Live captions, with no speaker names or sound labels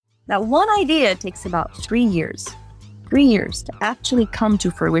That one idea takes about 3 years. 3 years to actually come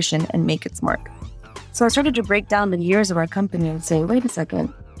to fruition and make its mark. So I started to break down the years of our company and say, wait a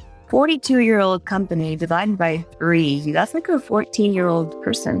second, 42-year-old company divided by 3, that's like a 14-year-old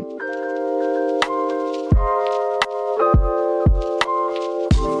person.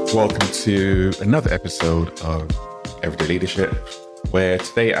 Welcome to another episode of Everyday Leadership, where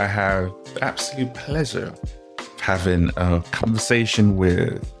today I have the absolute pleasure of having a conversation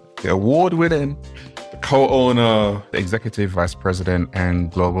with the award-winning, the co-owner, the executive vice president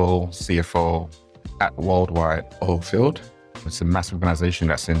and global CFO at Worldwide Oilfield. It's a massive organization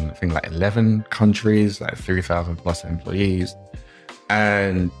that's in, I think, like 11 countries, like 3,000 plus employees.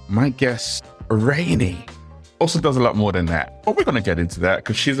 And my guest, Rainey, also does a lot more than that. But we're going to get into that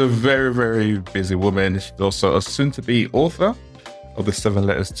because she's a very, very busy woman. She's also a soon-to-be author of the 7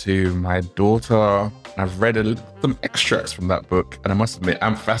 Letters to My Daughter. I've read some extracts from that book, and I must admit,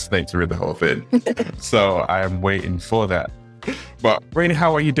 I'm fascinated to read the whole thing. So I am waiting for that. But Rainey,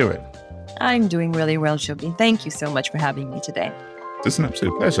 how are you doing? I'm doing really well, Shobi. Thank you so much for having me today. It's an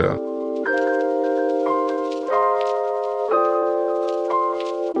absolute pleasure.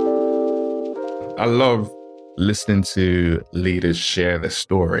 I love listening to leaders share their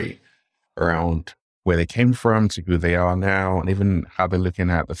story around where they came from to who they are now, and even how they're looking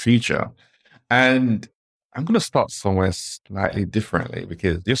at the future. And I'm going to start somewhere slightly differently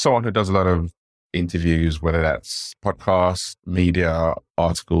because you're someone who does a lot of interviews, whether that's podcasts, media,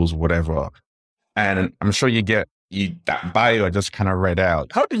 articles, whatever. And I'm sure you get that bio I just kind of read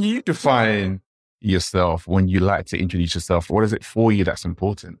out. How do you define yourself when you like to introduce yourself? What is it for you that's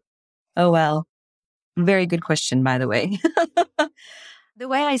important? Oh, well, very good question, by the way. The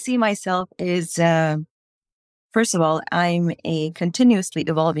way I see myself is, first of all, I'm a continuously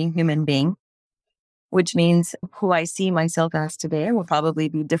evolving human being, which means who I see myself as today will probably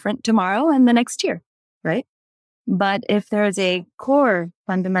be different tomorrow and the next year, right? But if there's a core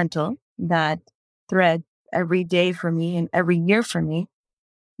fundamental that threads every day for me and every year for me,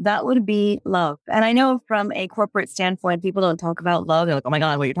 that would be love. And I know from a corporate standpoint, people don't talk about love. They're like, oh my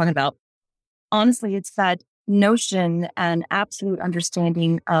God, what are you talking about? Honestly, it's that notion and absolute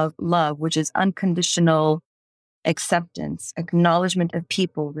understanding of love, which is unconditional acceptance, acknowledgement of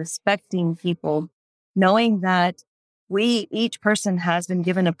people, respecting people, knowing that each person has been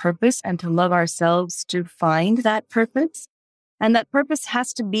given a purpose and to love ourselves to find that purpose. And that purpose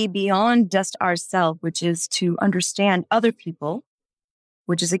has to be beyond just ourselves, which is to understand other people,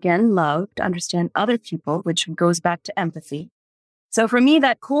 which is again, love, to understand other people, which goes back to empathy. So for me,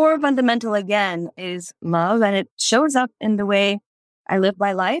 that core fundamental again is love, and it shows up in the way I live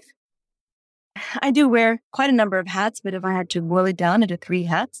my life. I do wear quite a number of hats, but if I had to boil it down into 3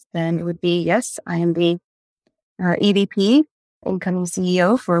 hats, then it would be, yes, I am the EVP, incoming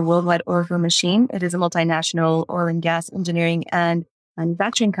CEO for Worldwide Oilfield Machine. It is a multinational oil and gas engineering and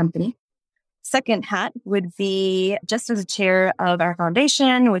manufacturing company. Second hat would be just as a chair of our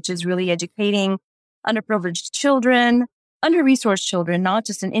foundation, which is really educating underprivileged children, under-resourced children, not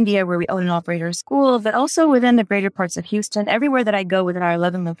just in India where we own and operate our school, but also within the greater parts of Houston. Everywhere that I go within our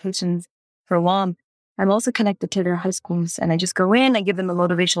 11 locations for WOM, I'm also connected to their high schools. And I just go in, I give them a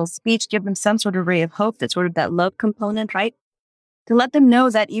motivational speech, give them some sort of ray of hope, that's sort of that love component, right? To let them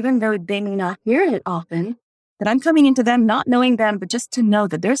know that even though they may not hear it often, that I'm coming into them, not knowing them, but just to know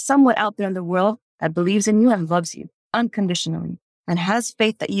that there's someone out there in the world that believes in you and loves you unconditionally and has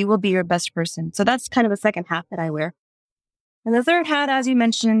faith that you will be your best person. So that's kind of the second hat that I wear. And the third hat, as you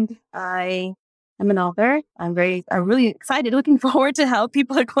mentioned, I am an author. I'm really excited, looking forward to how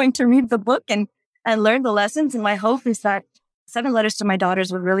people are going to read the book and learn the lessons. And my hope is that 7 Letters to My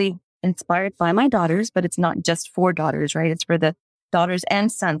Daughters were really inspired by my daughters, but it's not just for daughters, right? It's for the daughters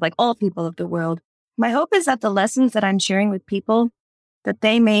and sons, like all people of the world. My hope is that the lessons that I'm sharing with people, that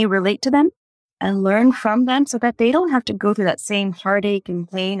they may relate to them and learn from them so that they don't have to go through that same heartache and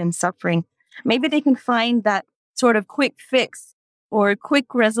pain and suffering. Maybe they can find that sort of quick fix or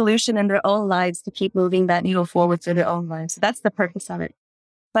quick resolution in their own lives to keep moving that needle forward through their own lives. So that's the purpose of it.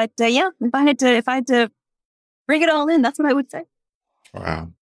 But yeah, if I had to bring it all in, that's what I would say.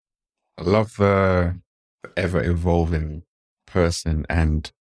 Wow. I love the ever-evolving person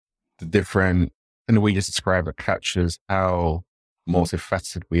and the different, and the way you just describe it captures how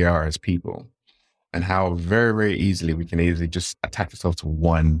multifaceted we are as people and how very, very easily we can easily just attach ourselves to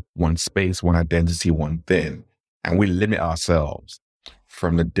one space, one identity, one thing. And we limit ourselves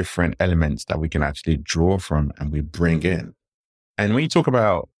from the different elements that we can actually draw from and we bring in. And when you talk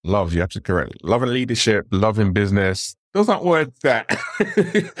about love, you're absolutely correct. Love and leadership, love in business, those aren't words that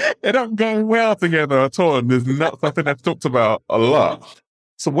they don't go well together at all. And there's not something that's talked about a lot.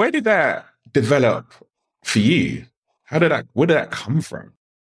 So where did that develop for you? Where did that come from?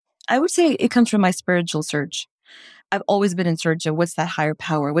 I would say it comes from my spiritual search. I've always been in search of what's that higher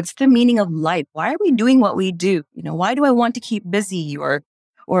power? What's the meaning of life? Why are we doing what we do? Why do I want to keep busy or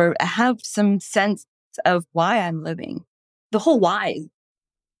have some sense of why I'm living? The whole why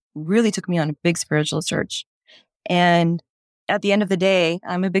really took me on a big spiritual search. And at the end of the day,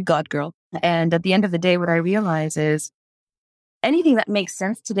 I'm a big God girl. And at the end of the day, what I realize is anything that makes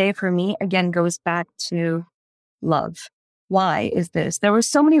sense today for me, again, goes back to love. Why is this? There were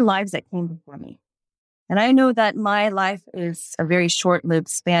so many lives that came before me. And I know that my life is a very short-lived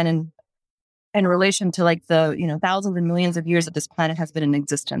span in relation to like the, thousands and millions of years that this planet has been in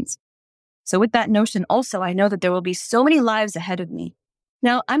existence. So with that notion also, I know that there will be so many lives ahead of me.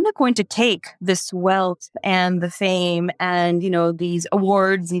 Now, I'm not going to take this wealth and the fame and, these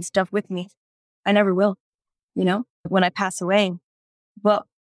awards and stuff with me. I never will, when I pass away. But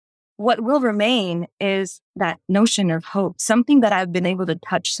what will remain is that notion of hope, something that I've been able to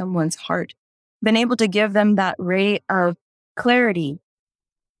touch someone's heart, been able to give them that ray of clarity,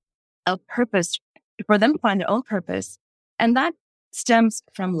 of purpose for them to find their own purpose. And that stems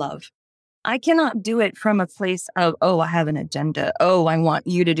from love. I cannot do it from a place of, oh, I have an agenda. Oh, I want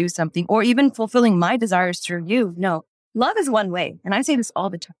you to do something, or even fulfilling my desires through you. No, love is one way. And I say this all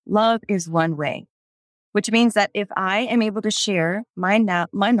the time. Love is one way, which means that if I am able to share my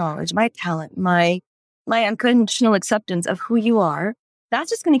knowledge, my talent, my unconditional acceptance of who you are, that's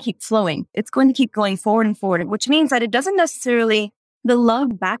just going to keep flowing. It's going to keep going forward and forward, which means that it doesn't necessarily, the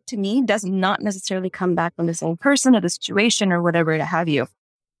love back to me does not necessarily come back from this old person or the situation or whatever to have you.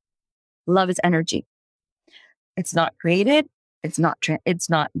 Love is energy. It's not created. It's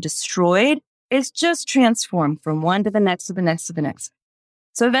not destroyed. It's just transformed from one to the next, to the next, to the next.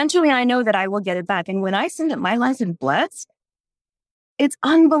 So eventually I know that I will get it back. And when I say that my life is blessed, it's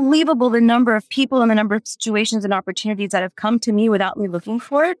unbelievable the number of people and the number of situations and opportunities that have come to me without me looking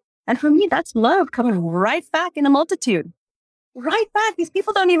for it. And for me, that's love coming right back in a multitude. Right back. These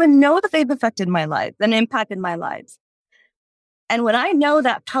people don't even know that they've affected my life and impacted my lives. And when I know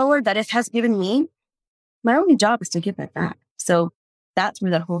that power that it has given me, my only job is to give that back. So that's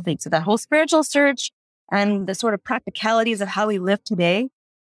where that whole thing. So that whole spiritual search and the sort of practicalities of how we live today,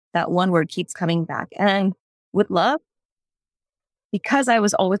 that one word keeps coming back. And with love, because I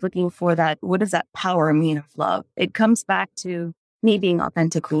was always looking for that, what does that power mean of love? It comes back to me being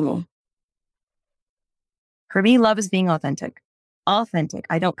authentically me. For me, love is being authentic. Authentic.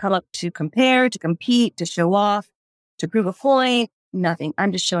 I don't come up to compare, to compete, to show off, to prove a point, nothing.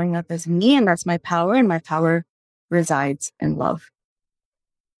 I'm just showing up as me, and that's my power, and my power resides in love.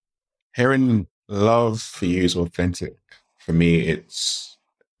 Hearing love for you is authentic. For me, it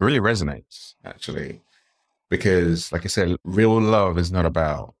really resonates, actually. Because, like I said, real love is not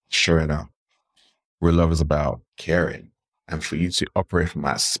about showing up. Real love is about caring. And for you to operate from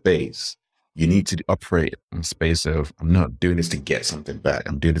that space, you need to operate in a space of, I'm not doing this to get something back.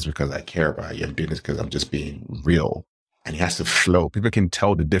 I'm doing this because I care about you. I'm doing this because I'm just being real. And it has to flow. People can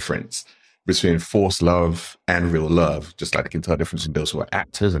tell the difference between forced love and real love, just like they can tell the difference between those who are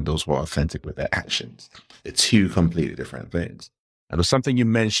actors and those who are authentic with their actions. They're two completely different things. And there's something you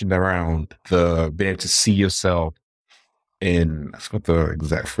mentioned around the being able to see yourself in, I forgot the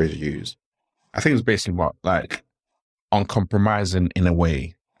exact phrase you used. I think it was basically what, like uncompromising in a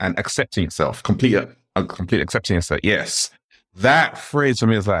way and accepting yourself, completely accepting yourself. Yes. That phrase for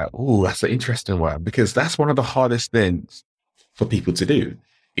me is like, oh, that's an interesting one, because that's one of the hardest things for people to do,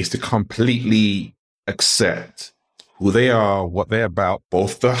 is to completely accept who they are, what they're about,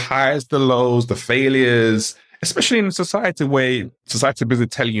 both the highs, the lows, the failures, especially in a society where society is busy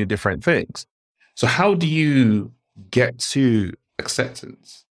telling you different things. So how do you get to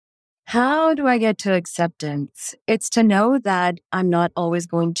acceptance? How do I get to acceptance? It's to know that I'm not always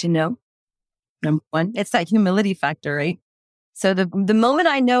going to know. Number one, it's that humility factor, right? So the moment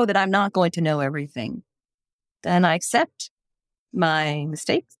I know that I'm not going to know everything, then I accept my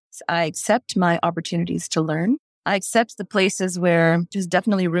mistakes. I accept my opportunities to learn. I accept the places where there's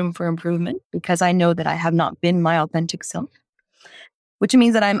definitely room for improvement, because I know that I have not been my authentic self, which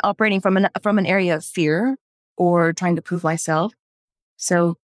means that I'm operating from an area of fear or trying to prove myself.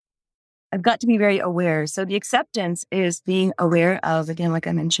 So I've got to be very aware. So the acceptance is being aware of, again, like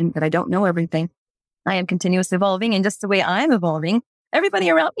I mentioned, that I don't know everything. I am continuously evolving, and just the way I'm evolving,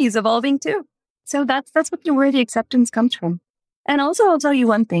 everybody around me is evolving too. So that's where the acceptance comes from. And also, I'll tell you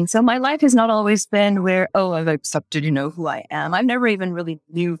one thing. So my life has not always been where, oh, I've accepted, who I am. I've never even really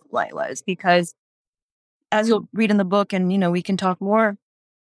knew who I was, because as you'll read in the book, and, we can talk more,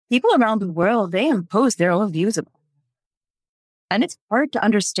 people around the world, they impose their own views about me. And it's hard to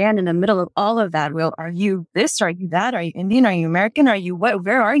understand in the middle of all of that. Well, are you this? Are you that? Are you Indian? Are you American? Are you what?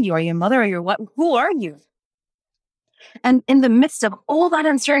 Where are you? Are you a mother? Are you what? Who are you? And in the midst of all that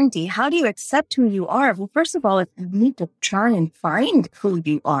uncertainty, how do you accept who you are? Well, first of all, you need to try and find who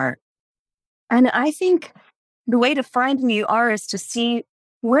you are. And I think the way to find who you are is to see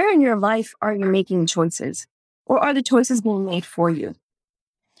where in your life are you making choices, or are the choices being made for you?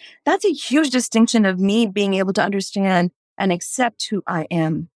 That's a huge distinction of me being able to understand and accept who I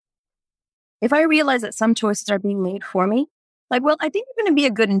am. If I realize that some choices are being made for me, like, well, I think you're going to be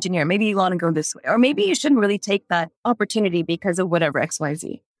a good engineer. Maybe you want to go this way, or maybe you shouldn't really take that opportunity because of whatever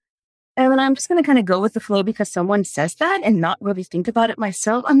XYZ. And then I'm just going to kind of go with the flow because someone says that and not really think about it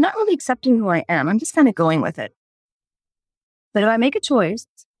myself. I'm not really accepting who I am. I'm just kind of going with it. But if I make a choice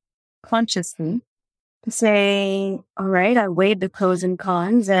consciously to say, all right, I weighed the pros and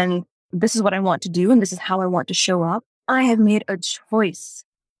cons and this is what I want to do and this is how I want to show up, I have made a choice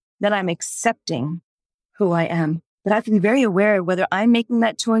that I'm accepting who I am. That I have to be very aware of whether I'm making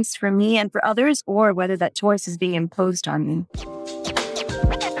that choice for me and for others or whether that choice is being imposed on me.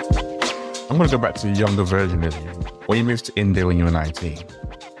 I'm going to go back to the younger version of you. When you moved to India when you were 19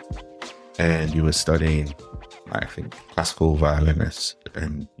 and you were studying, I think, classical violinist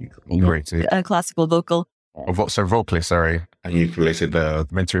and you created a classical vocal. Vocalist, sorry. And you created the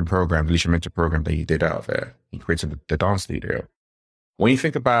mentoring program, the leadership mentor program that you did out there. You created the dance studio. When you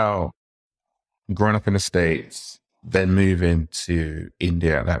think about growing up in the States, then moving to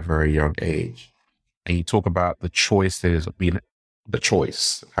India at that very young age, and you talk about the choices of being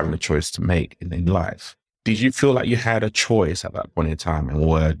having a choice to make in life. Did you feel like you had a choice at that point in time? And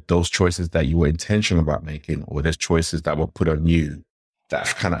were those choices that you were intentional about making, or were there choices that were put on you that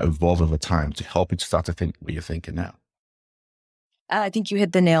have kind of evolved over time to help you to start to think what you're thinking now? I think you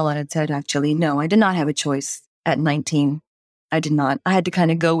hit the nail on its head, actually. No, I did not have a choice at 19. I did not. I had to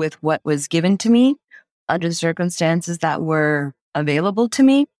kind of go with what was given to me under the circumstances that were available to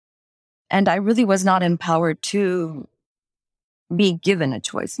me. And I really was not empowered to be given a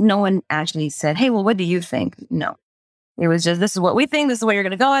choice. No one actually said, hey, well, what do you think? No. It was just, this is what we think. This is where you're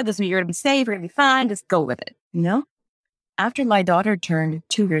going to go. This is where you're going to be safe. You're going to be fine. Just go with it. You know? After my daughter turned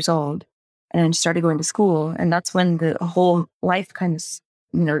 2 years old and started going to school, and that's when the whole life kind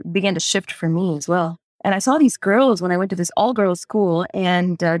of, began to shift for me as well. And I saw these girls when I went to this all-girls school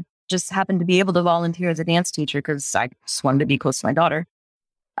and just happened to be able to volunteer as a dance teacher because I just wanted to be close to my daughter.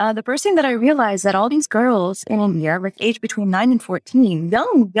 The first thing that I realized that all these girls in India, like aged between 9 and 14,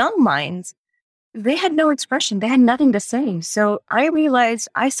 young minds, they had no expression. They had nothing to say. So I realized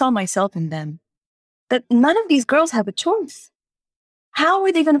I saw myself in them, that none of these girls have a choice. How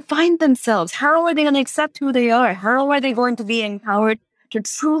are they going to find themselves? How are they going to accept who they are? How are they going to be empowered to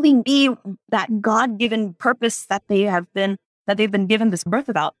truly be that God-given purpose that they've been given this birth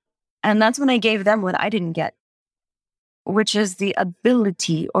about? And that's when I gave them what I didn't get, which is the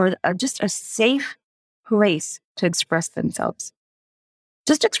ability or just a safe place to express themselves.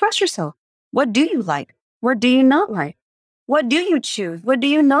 Just express yourself. What do you like? What do you not like? What do you choose? What do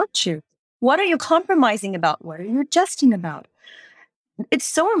you not choose? What are you compromising about? What are you adjusting about? It's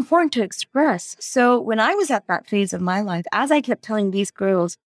so important to express. So when I was at that phase of my life, as I kept telling these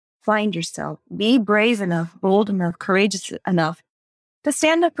girls, find yourself, be brave enough, bold enough, courageous enough to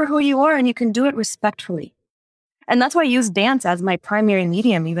stand up for who you are, and you can do it respectfully. And that's why I used dance as my primary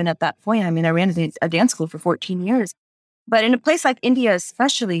medium, even at that point. I mean, I ran a dance school for 14 years. But in a place like India,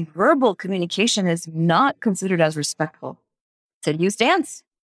 especially, verbal communication is not considered as respectful. So use dance.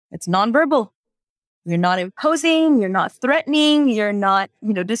 It's nonverbal. You're not imposing. You're not threatening. You're not,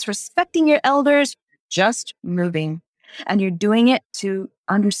 disrespecting your elders. Just moving. And you're doing it to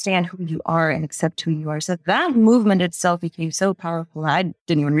understand who you are and accept who you are. So that movement itself became so powerful. I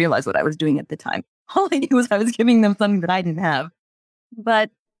didn't even realize what I was doing at the time. All I knew was I was giving them something that I didn't have. But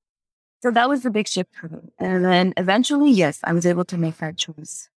so that was the big shift for me. And then eventually, yes, I was able to make that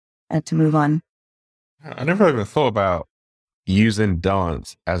choice and to move on. I never even thought about using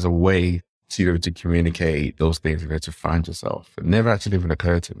dance as a way to communicate those things and to find yourself. It never actually even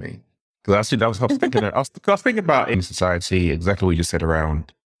occurred to me. Because actually, I was thinking, I was thinking about in society exactly what you said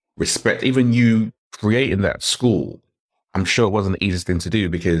around respect. Even you creating that school, I'm sure it wasn't the easiest thing to do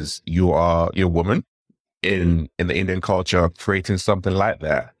because you're a woman in the Indian culture. Creating something like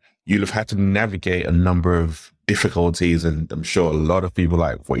that, you'll have had to navigate a number of difficulties, and I'm sure a lot of people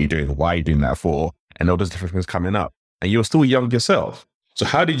like, what are you doing? Why are you doing that for? And all those different things coming up. And you were still young yourself. So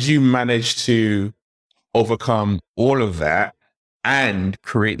how did you manage to overcome all of that and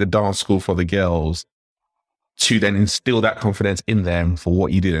create the dance school for the girls to then instill that confidence in them for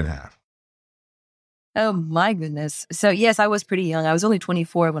what you didn't have? Oh my goodness. So yes, I was pretty young. I was only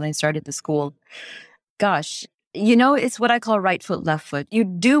 24 when I started the school. Gosh, it's what I call right foot, left foot. You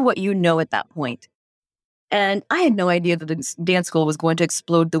do what you know at that point. And I had no idea that the dance school was going to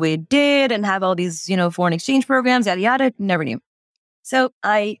explode the way it did and have all these, foreign exchange programs, yada, yada. Never knew. So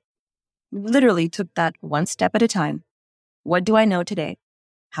I literally took that one step at a time. What do I know today?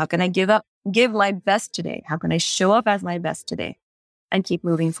 How can I give my best today? How can I show up as my best today and keep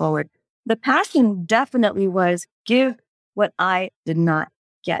moving forward? The passion definitely was give what I did not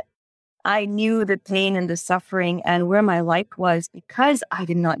get. I knew the pain and the suffering and where my life was because I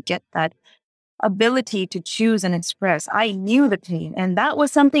did not get that ability to choose and express. I knew the pain, and that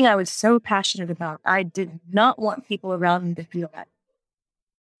was something I was so passionate about. I did not want people around me to feel that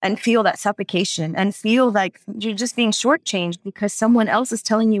and feel that suffocation and feel like you're just being shortchanged because someone else is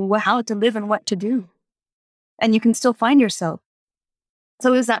telling you how to live and what to do. And you can still find yourself.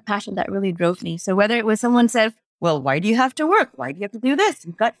 So it was that passion that really drove me. So whether it was someone said, well, why do you have to work? Why do you have to do this?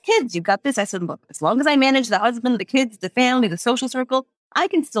 You've got kids, you've got this. I said, look, as long as I manage the husband, the kids, the family, the social circle, I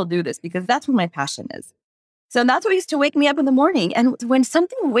can still do this because that's what my passion is. So that's what used to wake me up in the morning. And when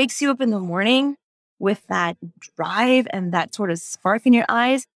something wakes you up in the morning with that drive and that sort of spark in your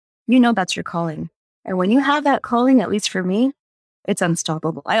eyes, that's your calling. And when you have that calling, at least for me, it's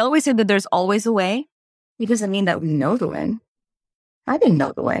unstoppable. I always say that there's always a way. It doesn't mean that we know the way. I didn't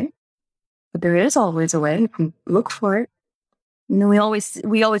know the way, but there is always a way. You can look for it. We always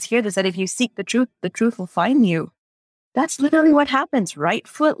hear this, that if you seek the truth will find you. That's literally what happens. Right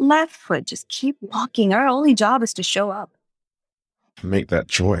foot, left foot. Just keep walking. Our only job is to show up. Make that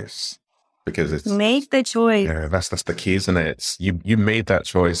choice, because it's make the choice. Yeah, that's the key, isn't it? It's you made that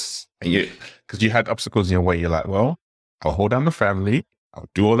choice, and because you had obstacles in your way. You're like, well, I'll hold down the family. I'll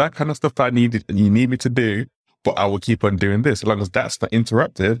do all that kind of stuff that you need me to do, but I will keep on doing this. As long as that's not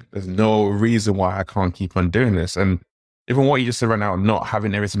interrupted, there's no reason why I can't keep on doing this. And even what you just said right now, not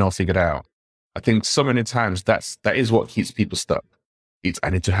having everything else figured out, I think so many times that is what keeps people stuck. I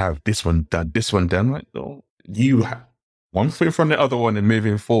need to have this one done. Like, no, you have one foot in front of the other one and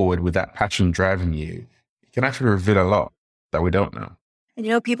moving forward with that passion driving you. It can actually reveal a lot that we don't know.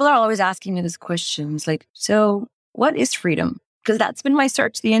 And people are always asking me these questions like, so what is freedom? Because that's been my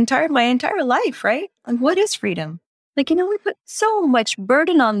search my entire life, right? Like, what is freedom? Like, we put so much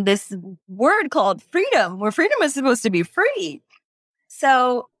burden on this word called freedom, where freedom is supposed to be free.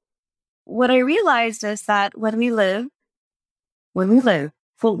 So what I realized is that when we live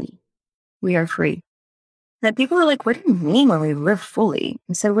fully, we are free. That people are like, what do you mean when we live fully?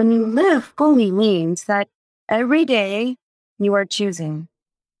 And so when you live fully means that every day you are choosing.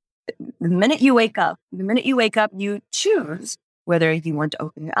 The minute you wake up, you choose whether you want to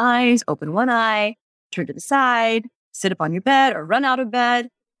open your eyes, open one eye, turn to the side, sit up on your bed, or run out of bed.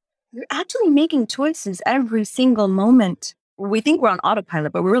 You're actually making choices every single moment. We think we're on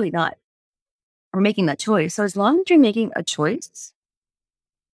autopilot, but we're really not. We're making that choice. So as long as you're making a choice,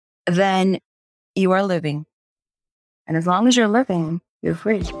 then you are living. And as long as you're living, you're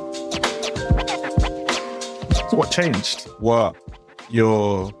free. So what changed? What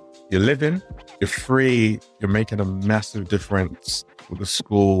you're living, you're free, you're making a massive difference with the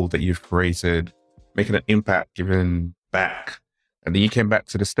school that you've created, making an impact, giving back. And then you came back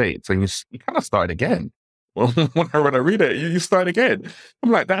to the States and you kind of started again. Well, when I read it, you start again.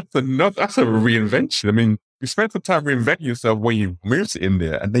 I'm like, that's a reinvention. I mean, you spent some time reinventing yourself when you moved to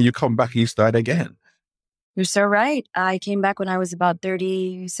India, and then you come back and you start again. You're so right. I came back when I was about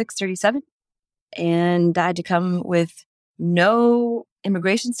 36, 37, and I had to come with no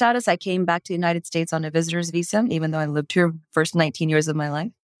immigration status. I came back to the United States on a visitor's visa, even though I lived here first 19 years of my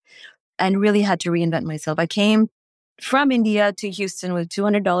life, and really had to reinvent myself. I came from India to Houston with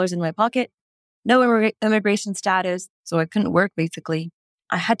 $200 in my pocket, no immigration status, so I couldn't work, basically.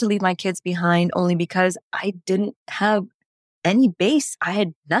 I had to leave my kids behind only because I didn't have any base. I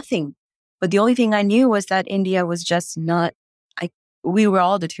had nothing. But the only thing I knew was that India was just not, we were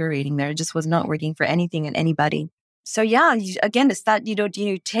all deteriorating there. It just was not working for anything and anybody. So yeah, again, it's that,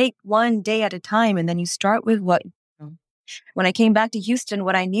 you take one day at a time, and then you start with what, when I came back to Houston,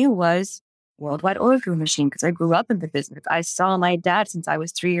 what I knew was worldwide oil field machine, because I grew up in the business. I saw my dad since I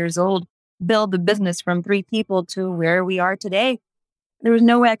was 3 years old build the business from 3 people to where we are today. There was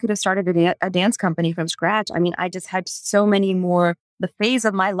no way I could have started a dance company from scratch. I mean, I just had so many more. The phase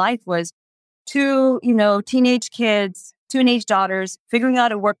of my life was 2, teenage kids, teenage daughters, figuring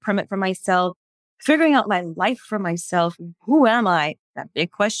out a work permit for myself, figuring out my life for myself. Who am I? That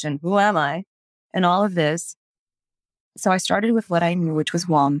big question. Who am I? And all of this. So I started with what I knew, which was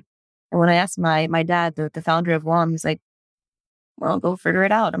WOM. And when I asked my dad, the founder of WOM, he's like, well, go figure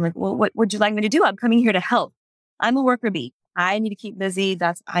it out. I'm like, well, what would you like me to do? I'm coming here to help. I'm a worker bee. I need to keep busy.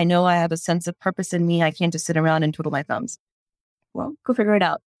 I know I have a sense of purpose in me. I can't just sit around and twiddle my thumbs. Well, go figure it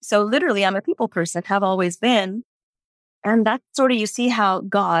out. So literally, I'm a people person, have always been. And that's sort of, you see how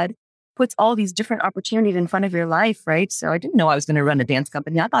God puts all these different opportunities in front of your life, right? So I didn't know I was going to run a dance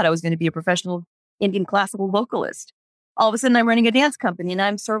company. I thought I was going to be a professional Indian classical vocalist. All of a sudden, I'm running a dance company and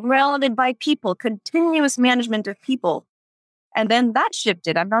I'm surrounded by people, continuous management of people. And then that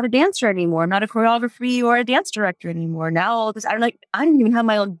shifted. I'm not a dancer anymore. I'm not a choreographer or a dance director anymore. Now all this, I don't even have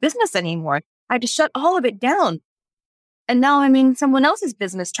my own business anymore. I had to shut all of it down. And now I'm in someone else's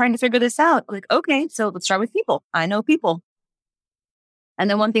business trying to figure this out. Like, okay, so let's start with people. I know people. And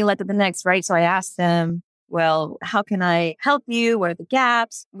then one thing led to the next, right? So I asked them, well, how can I help you? What are the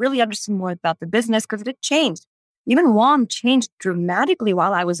gaps? Really understand more about the business because it changed. Even WOM changed dramatically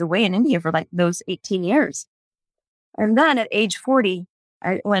while I was away in India for like those 18 years. And then at age 40,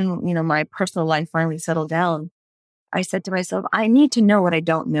 when my personal life finally settled down, I said to myself, I need to know what I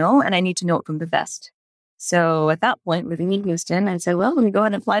don't know, and I need to know it from the best. So at that point, living in Houston, I said, well, let me go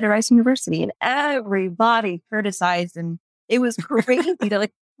ahead and fly to Rice University. And everybody criticized, and it was crazy. They're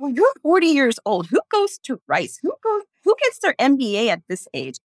like, well, you're 40 years old. Who goes to Rice? Who gets their MBA at this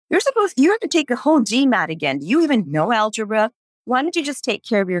age? You have to take the whole GMAT again. Do you even know algebra? Why don't you just take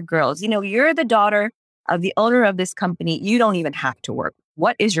care of your girls? You're the daughter of the owner of this company. You don't even have to work.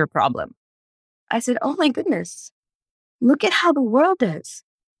 What is your problem? I said, oh my goodness, look at how the world is.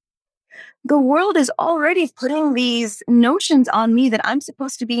 The world is already putting these notions on me that I'm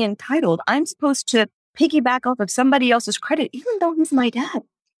supposed to be entitled. I'm supposed to piggyback off of somebody else's credit, even though he's my dad.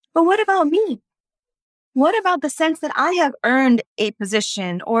 But what about me? What about the sense that I have earned a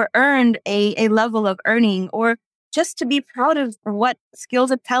position or earned a level of earning, or just to be proud of what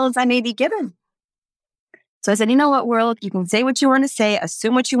skills and talents I may be given? So I said, you know what, world, you can say what you want to say,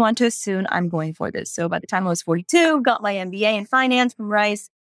 assume what you want to assume. I'm going for this. So by the time I was 42, got my MBA in finance from Rice.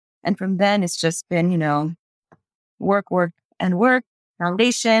 And from then it's just been, work,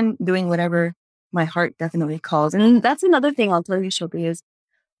 foundation, doing whatever my heart definitely calls. And that's another thing I'll tell you, Shilpi, is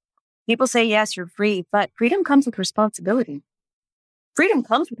people say, yes, you're free, but freedom comes with responsibility. Freedom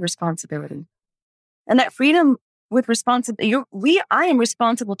comes with responsibility. And that freedom with responsibility, I am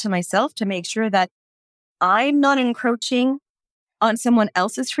responsible to myself to make sure that I'm not encroaching on someone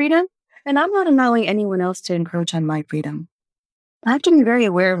else's freedom, and I'm not allowing anyone else to encroach on my freedom. I have to be very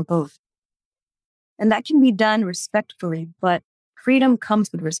aware of both. And that can be done respectfully, but freedom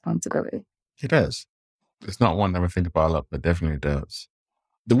comes with responsibility. It does. It's not one that I think about a lot, but definitely does.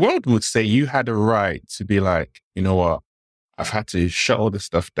 The world would say you had a right to be like, you know what? I've had to shut all this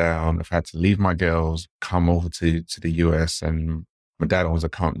stuff down. I've had to leave my girls, come over to the US, and my dad owns a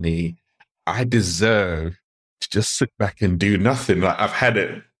company. I deserve to just sit back and do nothing. Like, I've had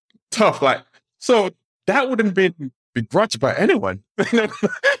it tough. Like, so that wouldn't be begrudged by anyone. Like,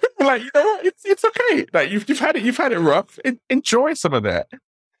 it's okay. Like, you've had it rough. Enjoy some of that.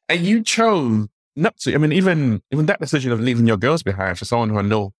 And you chose not to. I mean, even that decision of leaving your girls behind for someone who I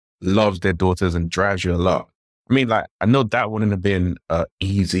know loves their daughters and drives you a lot. I mean, like, I know that wouldn't have been an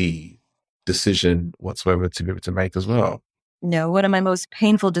easy decision whatsoever to be able to make as well. No, one of my most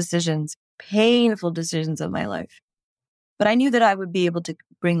painful decisions of my life. But I knew that I would be able to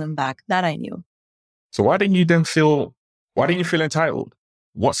bring them back. That I knew. So why didn't you feel entitled?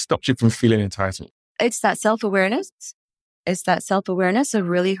 What stopped you from feeling entitled? It's that self-awareness. It's that self-awareness of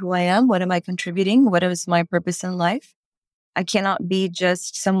really who I am. What am I contributing? What is my purpose in life? I cannot be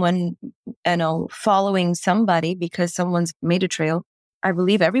just someone, following somebody because someone's made a trail. I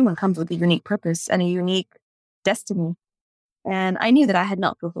believe everyone comes with a unique purpose and a unique destiny. And I knew that I had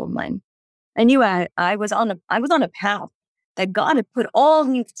not fulfilled mine. I knew I was on a path that God had put all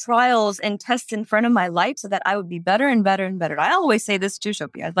these trials and tests in front of my life so that I would be better and better and better. I always say this too,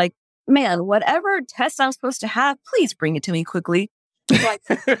 Shilpi. I was like, man, whatever test I'm supposed to have, please bring it to me quickly. Like,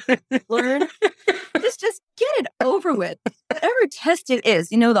 learn. Just get it over with. Whatever test it is,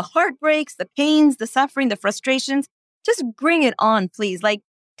 the heartbreaks, the pains, the suffering, the frustrations, just bring it on, please. Like,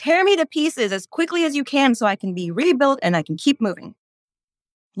 tear me to pieces as quickly as you can so I can be rebuilt and I can keep moving.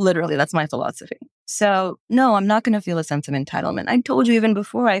 Literally, that's my philosophy. So no, I'm not going to feel a sense of entitlement. I told you even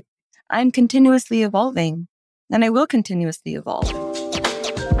before, I'm continuously evolving and I will continuously evolve.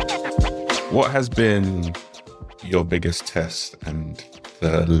 What has been your biggest test and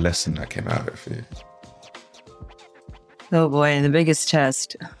the lesson that came out of it for you? Oh boy, the biggest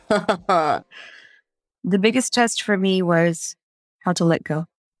test. The biggest test for me was how to let go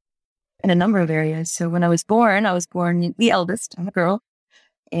in a number of areas. So when I was born the eldest. I'm a girl.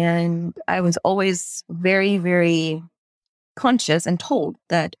 And I was always very, very conscious and told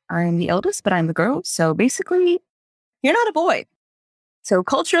that I'm the eldest, but I'm the girl. So basically, you're not a boy. So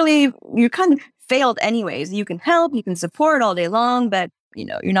culturally, you kind of failed anyways. You can help, you can support all day long, but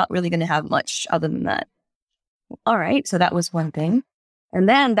you're not really going to have much other than that. All right. So that was one thing. And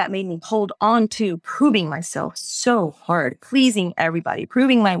then that made me hold on to proving myself so hard, pleasing everybody,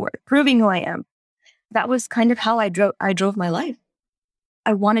 proving my worth, proving who I am. That was kind of how I drove my life.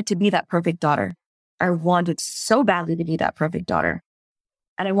 I wanted to be that perfect daughter. I wanted so badly to be that perfect daughter.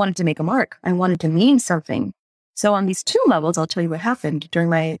 And I wanted to make a mark. I wanted to mean something. So on these 2 levels, I'll tell you what happened during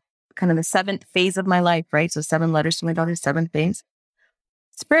my kind of the 7th phase of my life, right? So 7 letters to my daughter's 7th phase.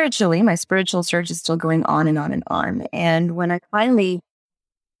 Spiritually, my spiritual search is still going on and on and on. And when I finally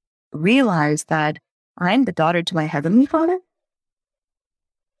realized that I'm the daughter to my Heavenly Father,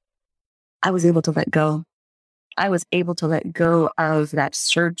 I was able to let go. I was able to let go of that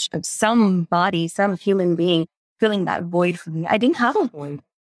search of somebody, some human being filling that void for me. I didn't have a void.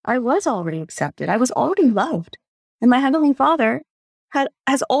 I was already accepted. I was already loved. And my Heavenly Father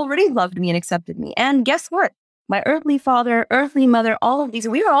has already loved me and accepted me. And guess what? My earthly father, earthly mother, all of these,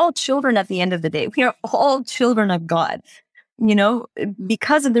 we are all children at the end of the day. We are all children of God.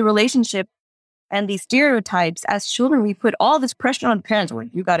 Because of the relationship and these stereotypes, as children, we put all this pressure on parents. Well,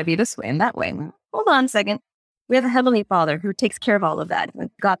 you got to be this way and that way. Hold on a second. We have a Heavenly Father who takes care of all of that. We've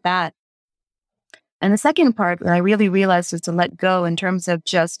got that. And the second part that I really realized was to let go in terms of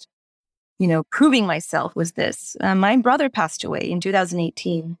just, proving myself was this. My brother passed away in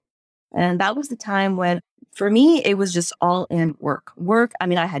 2018. And that was the time when, for me, it was just all in work. I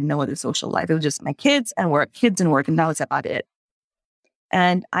mean, I had no other social life. It was just my kids and work, and that was about it.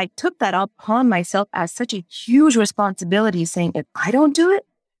 And I took that upon myself as such a huge responsibility, saying, if I don't do it,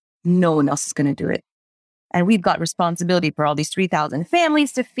 no one else is going to do it. And we've got responsibility for all these 3,000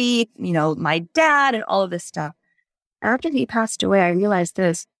 families to feed, my dad and all of this stuff. After he passed away, I realized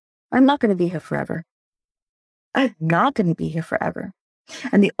this. I'm not going to be here forever. I'm not going to be here forever.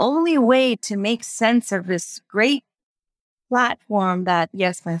 And the only way to make sense of this great platform that,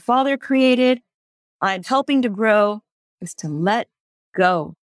 yes, my father created, I'm helping to grow, is to let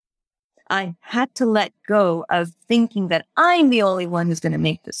go. I had to let go of thinking that I'm the only one who's going to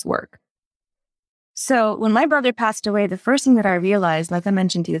make this work. So when my brother passed away, the first thing that I realized, like I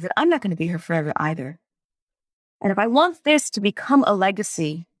mentioned to you, is that I'm not going to be here forever either. And if I want this to become a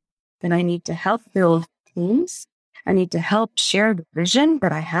legacy, then I need to help build teams. I need to help share the vision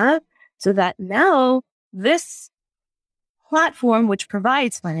that I have so that now this platform, which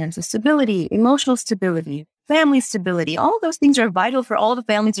provides financial stability, emotional stability, family stability, all those things are vital for all the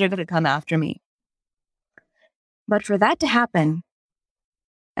families that are going to come after me. But for that to happen,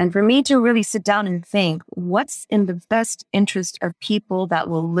 and for me to really sit down and think, what's in the best interest of people that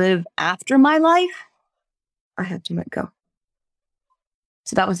will live after my life, I had to let go.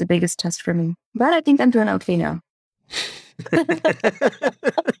 So that was the biggest test for me. But I think I'm doing okay now.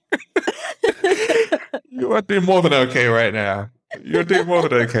 You are doing more than okay right now. You're doing more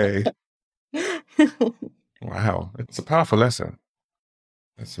than okay. Wow. It's a powerful lesson.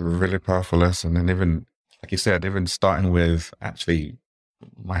 It's a really powerful lesson. And even, like you said, even starting with actually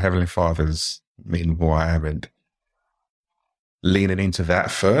my Heavenly Father's meaning who I am and leaning into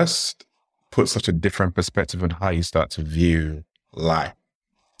that first puts such a different perspective on how you start to view life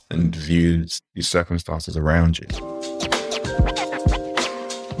and view the circumstances around you.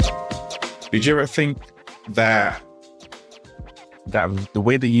 Did you ever think that the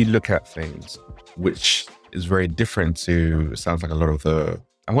way that you look at things, which is very different to, it sounds like a lot of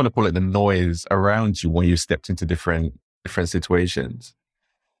I want to call it the noise around you when you stepped into different situations,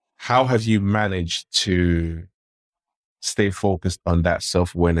 how have you managed to stay focused on that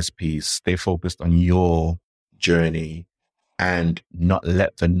self-awareness piece, stay focused on your journey and not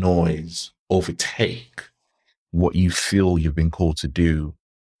let the noise overtake what you feel you've been called to do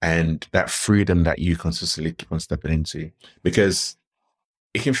and that freedom that you consistently keep on stepping into? Because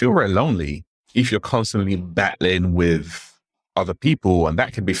it can feel very lonely if you're constantly battling with other people, and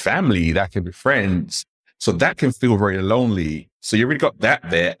that can be family, that can be friends. So that can feel very lonely. So you already got that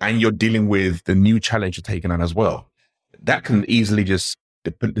there and you're dealing with the new challenge you're taking on as well. That can easily just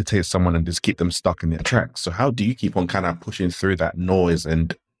debilitate someone and just keep them stuck in their tracks. So how do you keep on kind of pushing through that noise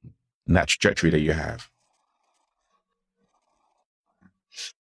and that trajectory that you have?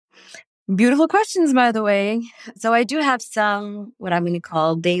 Beautiful questions, by the way. So I do have some, what I'm going to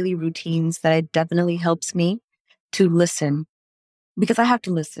call daily routines that definitely helps me to listen, because I have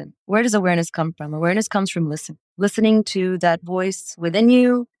to listen. Where does awareness come from? Awareness comes from listening to that voice within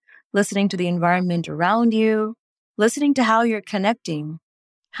you, listening to the environment around you, listening to how you're connecting,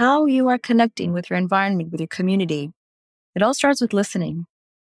 how you are connecting with your environment, with your community. It all starts with listening.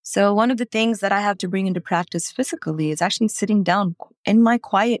 So one of the things that I have to bring into practice physically is actually sitting down in my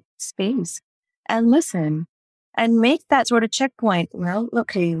quiet space and listen and make that sort of checkpoint. Well,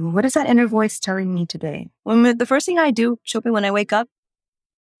 okay, what is that inner voice telling me today? The first thing I do, Shopi, when I wake up,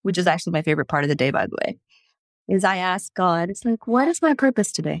 which is actually my favorite part of the day, by the way, is I ask God, it's like, what is my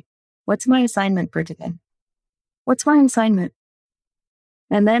purpose today? What's my assignment for today? What's my assignment?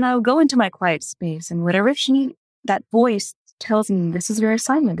 And then I'll go into my quiet space and whatever that voice tells me, this is your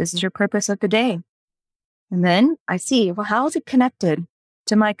assignment. This is your purpose of the day. And then I see, well, how is it connected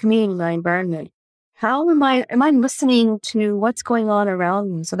to my community, my environment? How am I listening to what's going on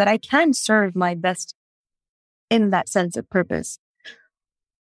around me so that I can serve my best in that sense of purpose?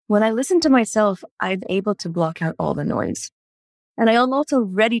 When I listen to myself, I'm able to block out all the noise. And I am also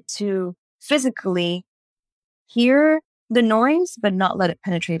ready to physically hear the noise, but not let it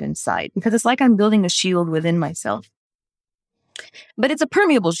penetrate inside, because it's like I'm building a shield within myself. But it's a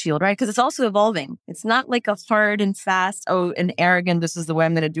permeable shield, right? Because it's also evolving. It's not like a hard and fast, and arrogant, this is the way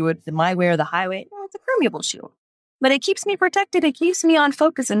I'm going to do it, my way or the highway. No, it's a permeable shield. But it keeps me protected. It keeps me on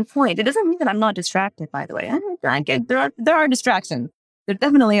focus and point. It doesn't mean that I'm not distracted, by the way. There are distractions. There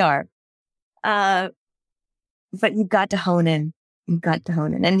definitely are. But you've got to hone in. You've got to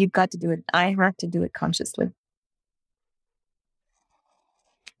hone in. And you've got to do it. I have to do it consciously.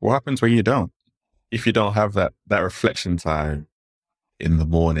 What happens when you don't? If you don't have that reflection time in the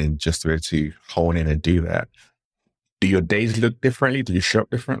morning just to be able to hone in and do that, do your days look differently? Do you show up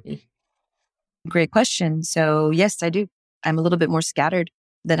differently? Great question. So yes, I do. I'm a little bit more scattered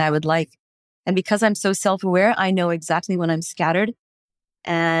than I would like. And because I'm so self-aware, I know exactly when I'm scattered.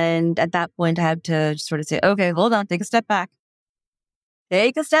 And at that point, I have to sort of say, okay, hold on, take a step back.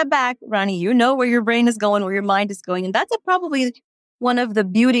 Take a step back, Ronnie. You know where your brain is going, where your mind is going. And that's probably one of the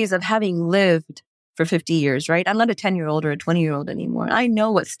beauties of having lived for 50 years, right? I'm not a 10-year-old or a 20-year-old anymore. I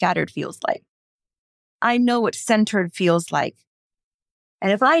know what scattered feels like. I know what centered feels like.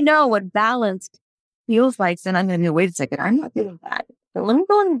 And if I know what balanced feels like, then I'm going to go, wait a second, I'm not doing that. So let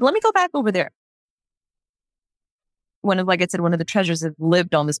me go back over there. Like I said, one of the treasures of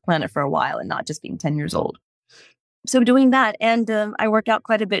lived on this planet for a while and not just being 10 years old. So doing that, and I work out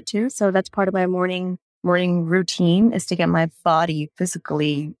quite a bit too. So that's part of my morning routine, is to get my body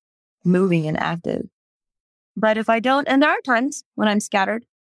physically moving and active. But if I don't, and there are times when I'm scattered,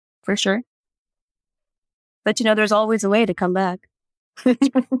 for sure. But there's always a way to come back.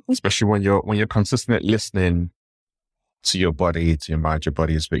 Especially when you're consistently listening to your body, to your mind, your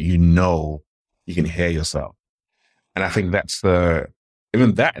body, but you can hear yourself. And I think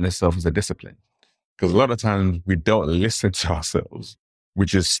even that in itself is a discipline. Because a lot of times we don't listen to ourselves. We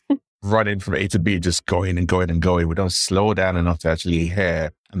just run in from A to B, just going and going and going. We don't slow down enough to actually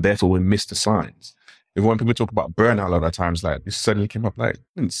hear, and therefore we miss the signs. Even when people talk about burnout, a lot of times, like, this suddenly came up, like, it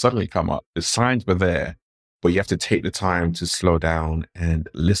didn't suddenly come up. The signs were there, but you have to take the time to slow down and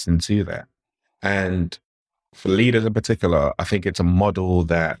listen to that. And for leaders in particular, I think it's a model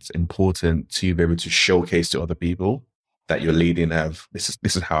that's important to be able to showcase to other people that you're leading of, this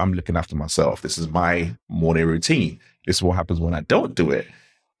is how I'm looking after myself. This is my morning routine. This is what happens when I don't do it.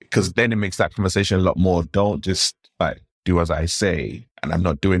 Because then it makes that conversation a lot more, don't just like do as I say, and I'm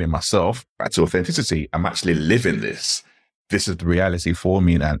not doing it myself. Back to authenticity. I'm actually living this. This is the reality for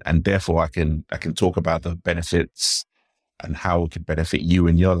me. And therefore I can talk about the benefits and how it can benefit you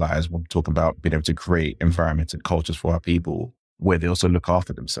in your lives when we're talking about being able to create environments and cultures for our people where they also look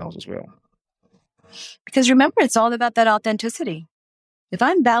after themselves as well. Because remember, it's all about that authenticity. If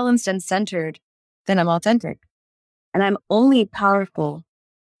I'm balanced and centered, then I'm authentic. And I'm only powerful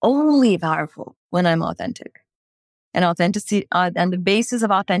when I'm authentic. And authenticity, and the basis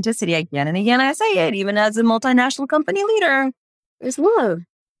of authenticity, again and again, I say it, even as a multinational company leader, is love.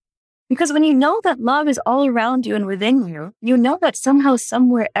 Because when you know that love is all around you and within you, you know that somehow,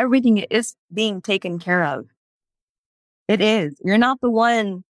 somewhere, everything is being taken care of. It is. You're not the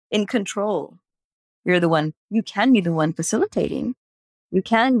one in control. You can be the one facilitating. You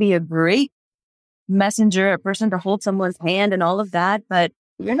can be a great messenger, a person to hold someone's hand and all of that, but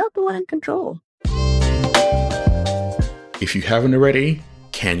you're not the one in control. If you haven't already,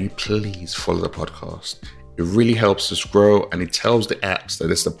 can you please follow the podcast? It really helps us grow, and it tells the apps that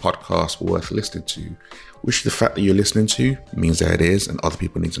it's a podcast worth listening to, which the fact that you're listening to means that it is, and other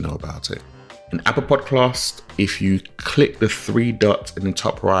people need to know about it. In Apple Podcast, if you click the 3 dots in the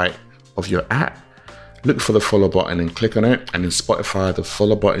top right of your app, look for the follow button and click on it. And in Spotify, the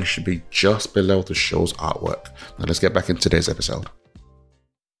follow button should be just below the show's artwork. Now let's get back into today's episode.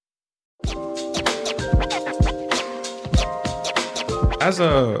 As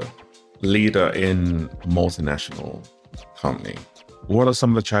a leader in multinational company. What are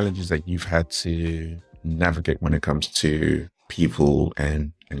some of the challenges that you've had to navigate when it comes to people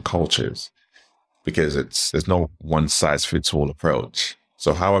and cultures? Because there's no one size fits all approach.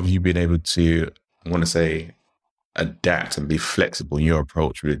 So how have you been able to, I want to say, adapt and be flexible in your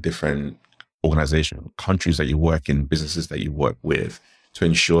approach with different organizations, countries that you work in, businesses that you work with, to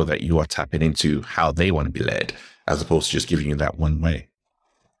ensure that you are tapping into how they want to be led, as opposed to just giving you that one way?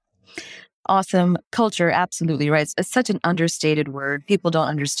 Awesome. Culture, absolutely right. It's such an understated word. People don't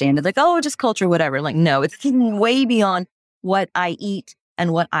understand it. Like, oh, just culture, whatever. Like, no, it's way beyond what I eat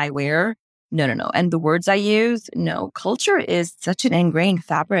and what I wear. No, no, no. And the words I use, no, culture is such an ingrained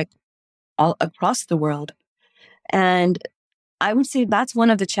fabric all across the world. And I would say that's one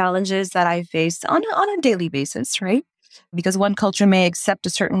of the challenges that I face on a daily basis, right? Because one culture may accept a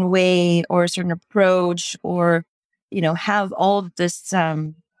certain way or a certain approach or, have all of this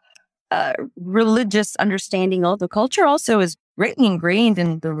religious understanding. All the culture also is greatly ingrained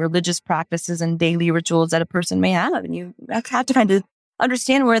in the religious practices and daily rituals that a person may have. And you have to kind of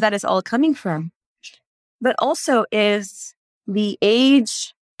understand where that is all coming from. But also is the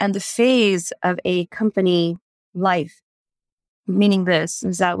age and the phase of a company life. Meaning this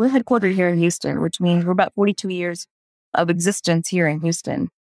is that we're headquartered here in Houston, which means we're about 42 years of existence here in Houston.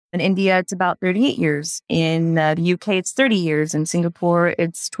 In India, it's about 38 years. In the UK, it's 30 years. In Singapore,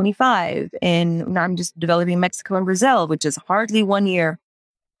 it's 25. And now I'm just developing Mexico and Brazil, which is hardly 1 year.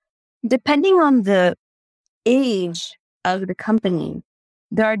 Depending on the age of the company,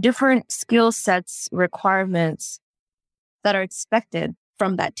 there are different skill sets, requirements that are expected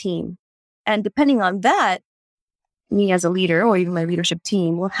from that team. And depending on that, me as a leader or even my leadership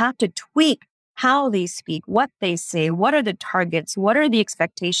team will have to tweak how they speak, what they say, what are the targets, what are the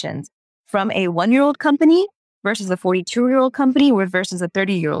expectations from a 1-year-old company versus a 42-year-old company or versus a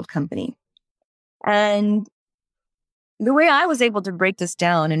 30-year-old company. And the way I was able to break this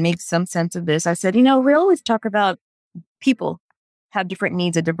down and make some sense of this, I said, we always talk about people have different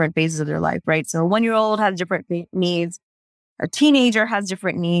needs at different phases of their life, right? So a 1-year-old has different needs. A teenager has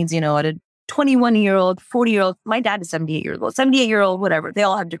different needs, at a 21-year-old, 40-year-old, my dad is 78-year-old, 78-year-old, whatever. They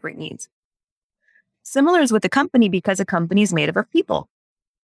all have different needs. Similar is with a company because a company is made up of people.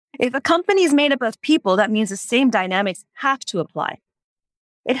 If a company is made up of people, that means the same dynamics have to apply.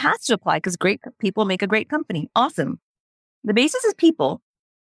 It has to apply because great people make a great company. Awesome. The basis is people.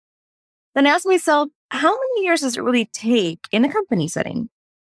 Then ask myself, how many years does it really take in a company setting?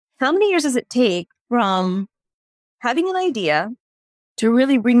 How many years does it take from having an idea to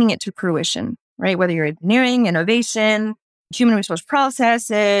really bringing it to fruition, right? Whether you're engineering, innovation, human resource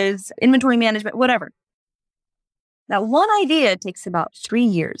processes, inventory management, whatever. That one idea takes about 3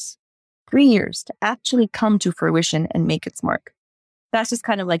 years to actually come to fruition and make its mark. That's just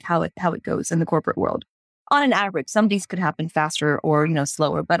kind of like how it goes in the corporate world. On an average, some things could happen faster or,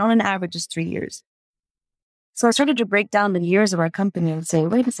 slower, but on an average, it's 3 years. So I started to break down the years of our company and say,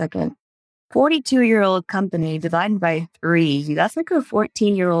 wait a second, 42-year-old company divided by 3, that's like a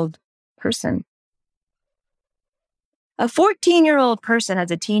 14-year-old person. A 14-year-old person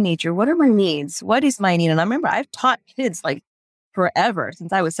as a teenager, what are my needs? What is my need? And I remember I've taught kids like forever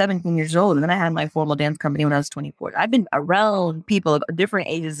since I was 17 years old. And then I had my formal dance company when I was 24. I've been around people of different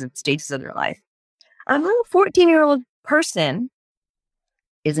ages and stages of their life. A little 14-year-old person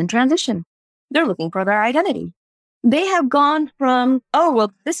is in transition. They're looking for their identity. They have gone from,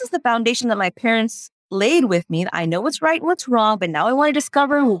 this is the foundation that my parents laid with me. I know what's right and what's wrong, but now I want to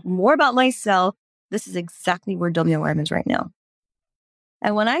discover more about myself. This is exactly where WOM is right now.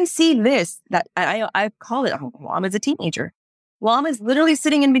 And when I see this, that I call it, WOM is a teenager. WOM is literally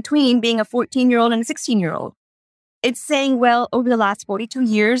sitting in between being a 14-year-old and a 16-year-old. It's saying, well, over the last 42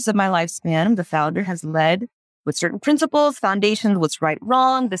 years of my lifespan, the founder has led with certain principles, foundations, what's right,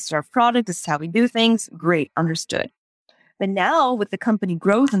 wrong. This is our product. This is how we do things. Great, understood. But now with the company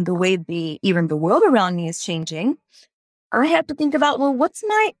growth and the way even the world around me is changing, I have to think about,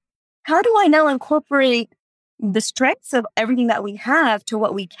 how do I now incorporate the strengths of everything that we have to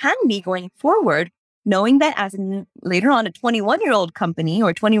what we can be going forward, knowing that later on a 21-year-old company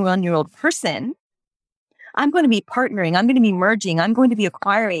or 21-year-old person, I'm going to be partnering, I'm going to be merging, I'm going to be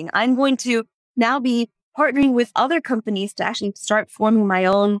acquiring, I'm going to now be partnering with other companies to actually start forming my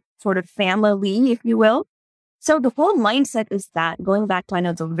own sort of family, if you will. So the whole mindset is that, going back to, I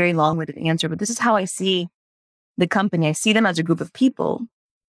know it's a very long-winded answer, but this is how I see the company. I see them as a group of people.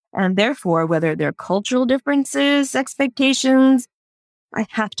 And therefore, whether they're cultural differences, expectations, I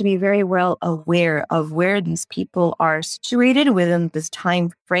have to be very well aware of where these people are situated within this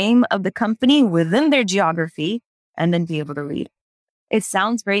time frame of the company, within their geography, and then be able to lead. It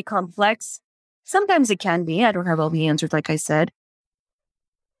sounds very complex. Sometimes it can be. I don't have all the answers, like I said.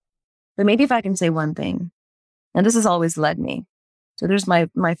 But maybe if I can say one thing, and this has always led me. So there's my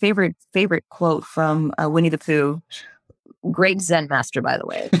favorite quote from Winnie the Pooh. Great Zen master, by the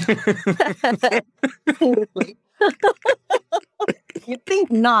way. You'd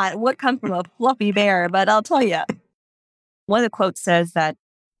think not. What comes from a fluffy bear? But I'll tell you. One of the quotes says that,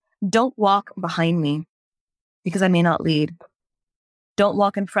 don't walk behind me because I may not lead. Don't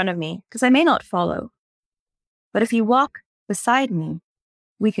walk in front of me because I may not follow. But if you walk beside me,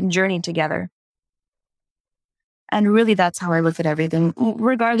 we can journey together. And really, that's how I look at everything,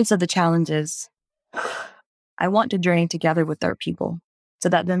 regardless of the challenges. I want to journey together with our people so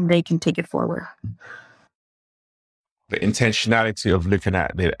that then they can take it forward. The intentionality of looking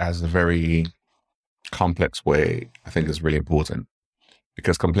at it as a very complex way, I think, is really important,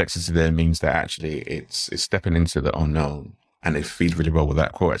 because complexity then means that actually it's stepping into the unknown, and it feeds really well with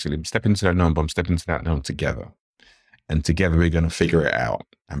that quote. Actually, I'm stepping into the unknown, but I'm stepping into that unknown together, and together we're going to figure it out.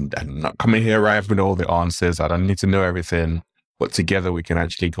 I'm not coming here arrived with all the answers. I don't need to know everything, but together we can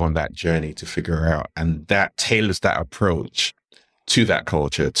actually go on that journey to figure out, and that tailors that approach to that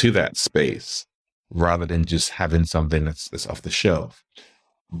culture, to that space, rather than just having something that's off the shelf.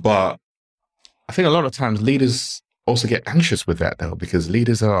 But I think a lot of times leaders also get anxious with that, though, because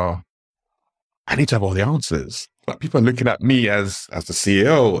leaders I need to have all the answers. But people are looking at me as the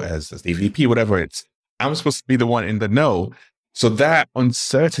CEO, as the VP, whatever I'm supposed to be the one in the know. So that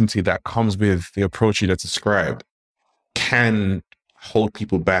uncertainty that comes with the approach you just described can hold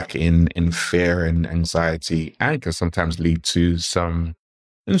people back in fear and anxiety, and can sometimes lead to some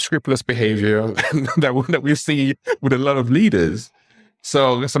unscrupulous behavior that we see with a lot of leaders.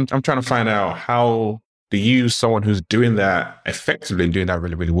 So I guess I'm trying to find out, how do you, someone who's doing that effectively and doing that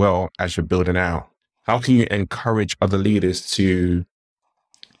really, really well as you're building out, how can you encourage other leaders to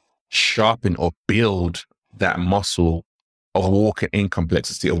sharpen or build that muscle of walking in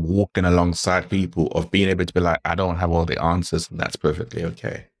complexity, of walking alongside people, of being able to be like, I don't have all the answers, and that's perfectly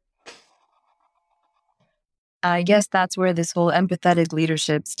okay? I guess that's where this whole empathetic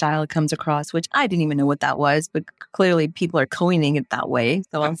leadership style comes across, which I didn't even know what that was, but clearly people are coining it that way.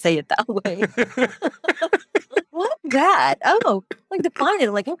 So I'll say it that way. What is that? Oh, like define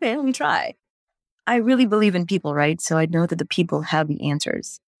it. Like, okay, let me try. I really believe in people, right? So I know that the people have the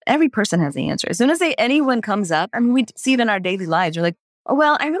answers. Every person has the answer. As soon as anyone comes up, I mean, we see it in our daily lives. You're like, oh,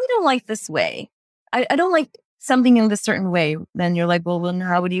 well, I really don't like this way. I don't like something in this certain way. Then you're like, well, then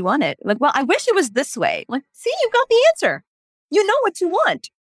how would you want it? Like, well, I wish it was this way. Like, see, you got the answer. You know what you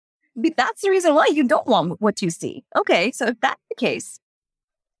want. That's the reason why you don't want what you see. Okay, so if that's the case,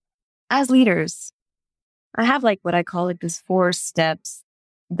 as leaders, I have like what I call like this 4 steps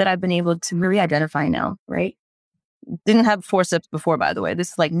that I've been able to really identify now, right? Didn't have 4 steps before, by the way.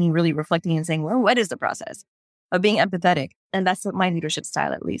 This is like me really reflecting and saying, well, what is the process of being empathetic? And that's my leadership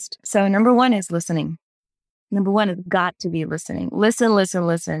style, at least. So number 1 is listening. Number 1 has got to be listening.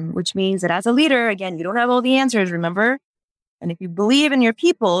 Listen, which means that as a leader, again, you don't have all the answers, remember? And if you believe in your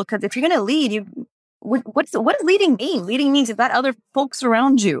people, because if you're going to lead, what does leading mean? Leading means you've got other folks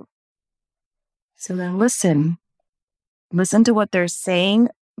around you. So then listen. Listen to what they're saying.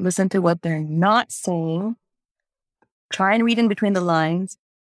 Listen to what they're not saying. Try and read in between the lines.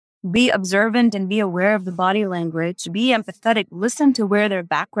 Be observant and be aware of the body language. Be empathetic. Listen to where their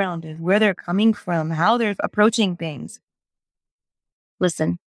background is, where they're coming from, how they're approaching things.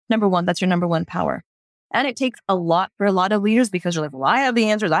 Listen. Number 1, that's your number 1 power. And it takes a lot for a lot of leaders, because you're like, well, I have the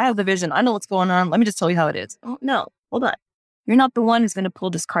answers. I have the vision. I know what's going on. Let me just tell you how it is. Oh, no, hold on. You're not the one who's going to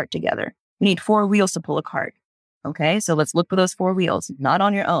pull this cart together. You need 4 wheels to pull a cart. Okay, so let's look for those 4 wheels, not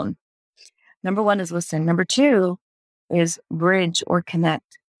on your own. Number 1 is listen. Number 2 is bridge or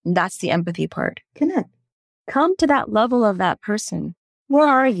connect. And that's the empathy part. Connect. Come to that level of that person. Where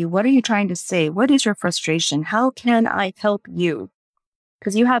are you? What are you trying to say? What is your frustration? How can I help you?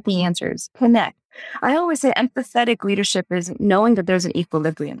 Because you have the answers. Connect. I always say empathetic leadership is knowing that there's an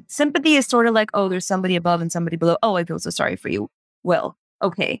equilibrium. Sympathy is sort of like, oh, there's somebody above and somebody below. Oh, I feel so sorry for you. Well,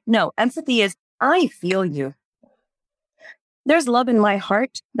 okay. No, empathy is, I feel you. There's love in my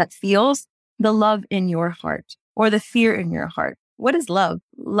heart that feels the love in your heart, or the fear in your heart. What is love?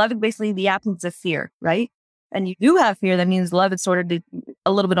 Love is basically the absence of fear, right? And you do have fear. That means love is sort of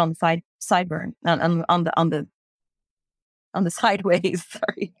a little bit on the sideburn, on the sideways.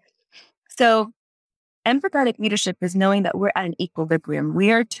 Sorry. So empathetic leadership is knowing that we're at an equilibrium.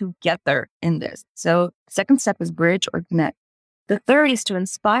 We are together in this. So second step is bridge or connect. The third is to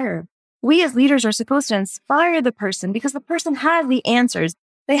inspire. We as leaders are supposed to inspire the person, because the person has the answers.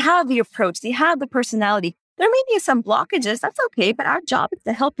 They have the approach. They have the personality. There may be some blockages. That's okay. But our job is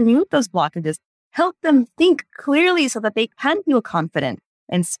to help remove those blockages. Help them think clearly so that they can feel confident,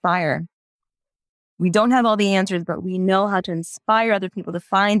 inspire. We don't have all the answers, but we know how to inspire other people to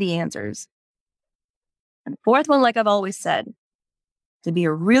find the answers. And the fourth one, like I've always said, to be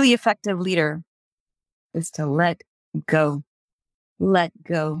a really effective leader is to let go. Let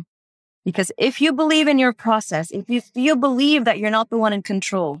go. Because if you believe in your process, if you believe that you're not the one in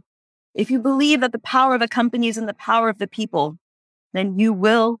control, if you believe that the power of a company is in the power of the people, then you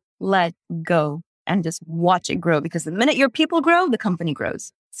will let go and just watch it grow. Because the minute your people grow, the company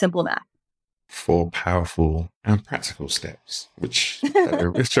grows. Simple math. 4 powerful and practical steps, which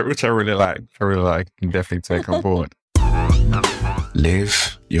I really like. I really like. You can definitely take on board.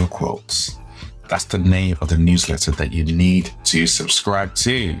 Live your quotes. That's the name of the newsletter that you need to subscribe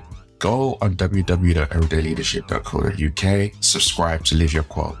to. Go on www.everydayleadership.co.uk, subscribe to Live Your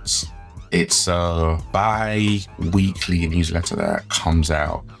Quotes. It's a bi-weekly newsletter that comes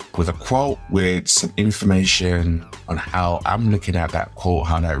out with a quote with some information on how I'm looking at that quote,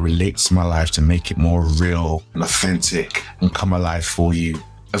 how that relates to my life to make it more real and authentic and come alive for you,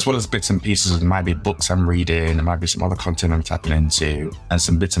 as well as bits and pieces. It might be books I'm reading, it might be some other content I'm tapping into, and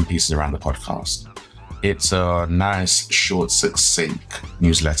some bits and pieces around the podcast. It's a nice, short, succinct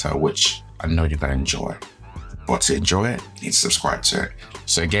newsletter, which I know you're going to enjoy. But to enjoy it, you need to subscribe to it.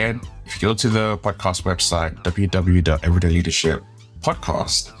 So again, if you go to the podcast website,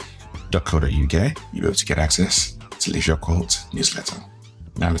 www.everydayleadershippodcast.co.uk, you'll be able to get access to Live Your Quotes newsletter.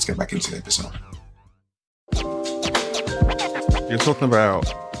 Now let's get back into the episode. You're talking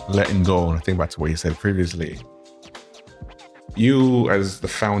about letting go, and I think back to what you said previously. You, as the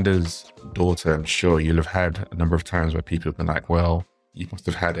founder's daughter, I'm sure you'll have had a number of times where people have been like, well, you must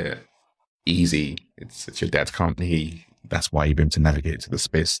have had it easy. It's your dad's company. That's why you've been able to navigate to the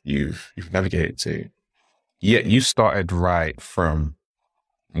space you've navigated to. Yet you started right from,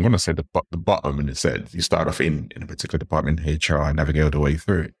 I'm going to say the bottom, in a sense. You started off in a particular department, HR, and navigate all the way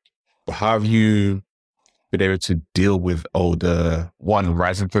through. But how have you been able to deal with all the,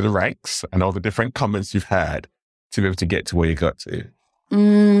 rising through the ranks and all the different comments you've had to be able to get to where you got to?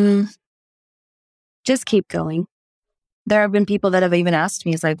 Just keep going. There have been people that have even asked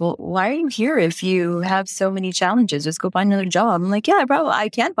me, it's like, well, why are you here if you have so many challenges? Just go find another job. I'm like, yeah, bro, I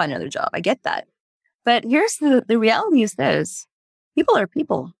can find another job. I get that. But here's the reality is this. People are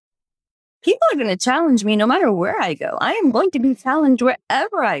people. People are going to challenge me no matter where I go. I am going to be challenged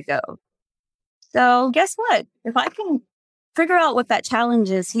wherever I go. So guess what? If I can figure out what that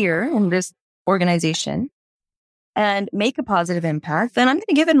challenge is here in this organization and make a positive impact, then I'm going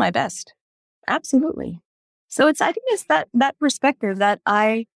to give it my best. Absolutely. So I think it's that perspective that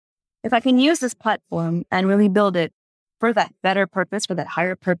if I can use this platform and really build it for that better purpose, for that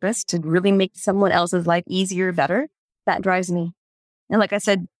higher purpose, to really make someone else's life easier, better, that drives me. And like I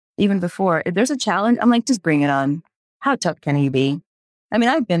said, even before, if there's a challenge, I'm like, just bring it on. How tough can you be? I mean,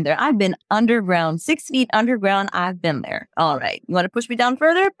 I've been there. I've been underground, 6 feet underground. I've been there. All right. You want to push me down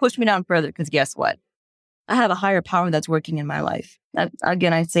further? Push me down further. Because guess what? I have a higher power that's working in my life.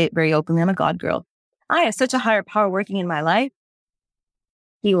 Again, I say it very openly. I'm a God girl. I have such a higher power working in my life.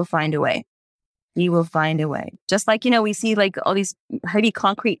 He will find a way. He will find a way. Just like, we see like all these heavy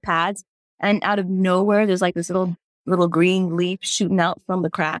concrete pads, and out of nowhere, there's like this little green leaf shooting out from the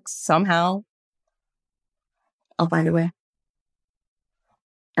cracks. Somehow, I'll find a way.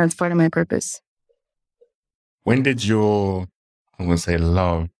 And it's part of my purpose. When did your, I'm going to say,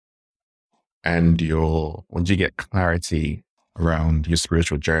 love and when did you get clarity around your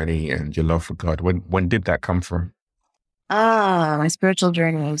spiritual journey and your love for God? When did that come from? My spiritual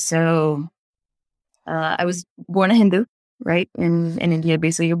journey. So I was born a Hindu, right? In India,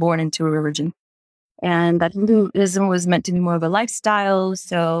 basically you're born into a religion. And that Hinduism was meant to be more of a lifestyle.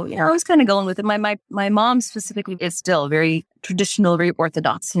 So, I was kind of going with it. My mom specifically is still very traditional, very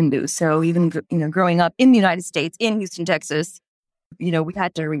orthodox Hindu. So even, growing up in the United States, in Houston, Texas, we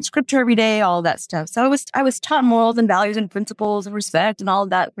had to read scripture every day, all that stuff. So I was taught morals and values and principles and respect and all of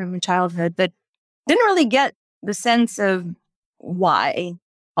that from childhood, but didn't really get the sense of why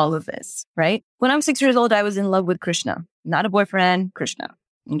all of this, right? When I was 6 years old, I was in love with Krishna, not a boyfriend, Krishna.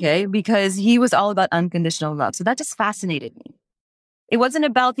 Okay. Because he was all about unconditional love. So that just fascinated me. It wasn't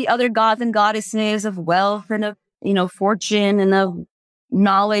about the other gods and goddesses of wealth and of, fortune and of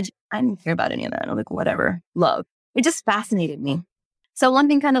knowledge. I didn't care about any of that. I'm like, whatever, love. It just fascinated me. So one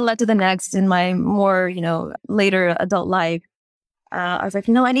thing kind of led to the next in my more, later adult life. I was like,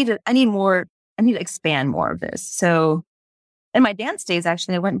 I need to expand more of this. So in my dance days,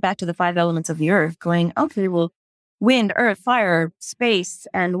 actually, I went back to the 5 elements of the earth going, okay, well, wind, earth, fire, space,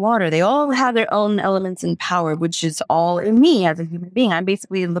 and water, they all have their own elements and power, which is all in me as a human being. I'm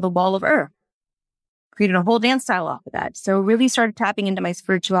basically a little ball of earth. created a whole dance style off of that. So really started tapping into my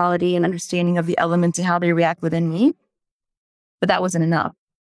spirituality and understanding of the elements and how they react within me. But that wasn't enough.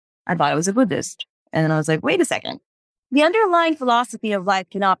 I thought I was a Buddhist. And then I was like, wait a second. The underlying philosophy of life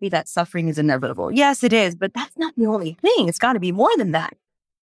cannot be that suffering is inevitable. Yes, it is, but that's not the only thing. It's got to be more than that.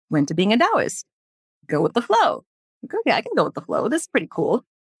 Went to being a Taoist. Go with the flow. Like, okay, I can go with the flow. This is pretty cool,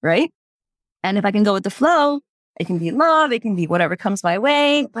 right? And if I can go with the flow, it can be love, it can be whatever comes my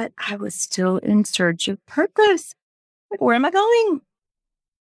way, but I was still in search of purpose. Like, where am I going?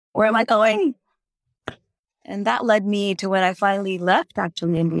 Where am I going? And that led me to when I finally left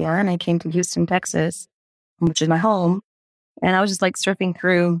actually India and I came to Houston, Texas, which is my home. And I was just like surfing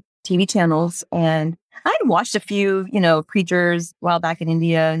through TV channels and I'd watched a few, preachers while back in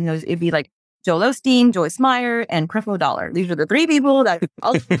India. It'd be like Joel Osteen, Joyce Meyer, and Creflo Dollar. These are the three people that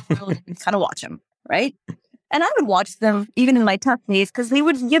I'll kind of watch them, right? And I would watch them even in my tough days because they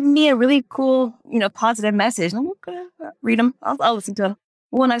would give me a really cool, positive message. And I'm okay, read them. I'll listen to them.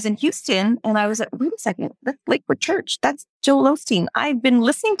 When I was in Houston and I was like, wait a second, that's Lakewood Church. That's Joel Osteen. I've been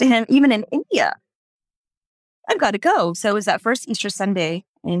listening to him even in India. I've got to go. So it was that first Easter Sunday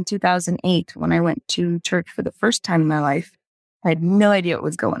in 2008 when I went to church for the first time in my life. I had no idea what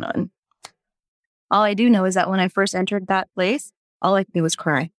was going on. All I do know is that when I first entered that place, all I could do was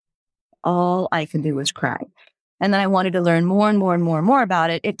cry. All I could do was cry. And then I wanted to learn more and more and more and more about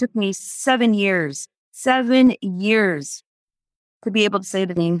it. It took me 7 years to be able to say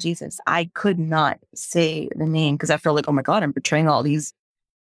the name Jesus. I could not say the name because I felt like, oh my God, I'm betraying all these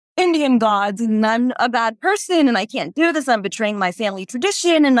Indian gods and I'm a bad person and I can't do this. I'm betraying my family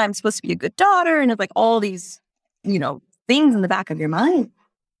tradition and I'm supposed to be a good daughter. And it's like all these, things in the back of your mind.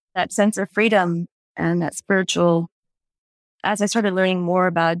 That sense of freedom and that spiritual, as I started learning more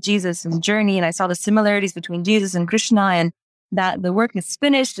about Jesus and the journey and I saw the similarities between Jesus and Krishna and that the work is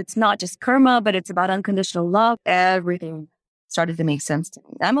finished. It's not just karma, but it's about unconditional love. Everything started to make sense to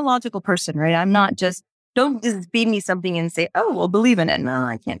me. I'm a logical person, right? I'm not just, don't just feed me something and say, oh, well, believe in it. No,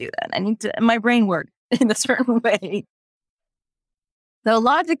 I can't do that. I need to, my brain work in a certain way. So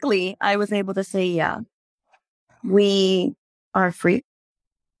logically, I was able to say, yeah, we are free.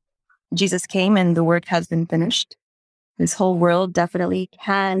 Jesus came and the work has been finished. This whole world definitely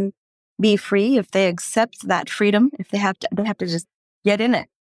can be free if they accept that freedom. If they have to just get in it,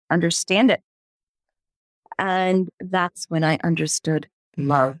 understand it. And that's when I understood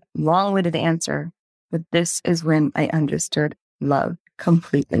love. Long-winded answer, but this is when I understood love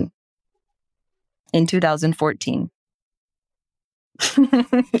completely. In 2014.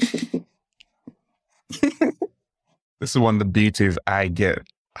 This is one of the beauties I get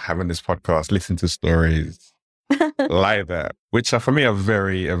having this podcast, listening to stories like that, which are for me are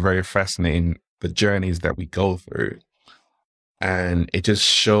very fascinating, the journeys that we go through. And it just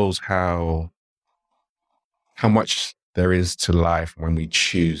shows how much there is to life when we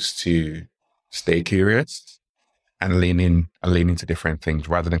choose to stay curious and lean into different things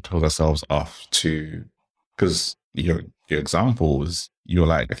rather than close ourselves off to, because your example was, you're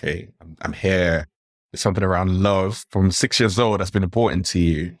like, okay, I'm here. There's something around love from 6 years old that's been important to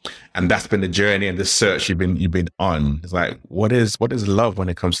you. And that's been the journey and the search you've been on. It's like, what is love when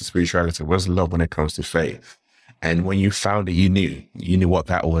it comes to spirituality? What is love when it comes to faith? And when you found it, you knew what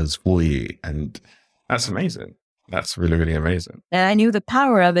that was for you. And that's amazing. That's really, really amazing. And I knew the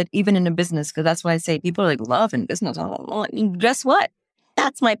power of it even in a business, because that's why I say people are like, love in business. Oh, guess what?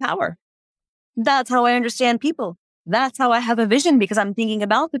 That's my power. That's how I understand people. That's how I have a vision, because I'm thinking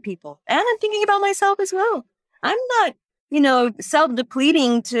about the people and I'm thinking about myself as well. I'm not,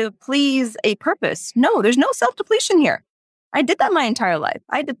 self-depleting to please a purpose. No, there's no self-depletion here. I did that my entire life.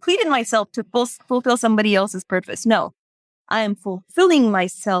 I depleted myself to fulfill somebody else's purpose. No, I am fulfilling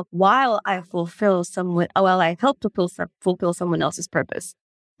myself while I help to fulfill someone else's purpose.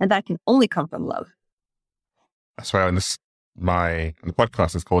 And that can only come from love. That's why the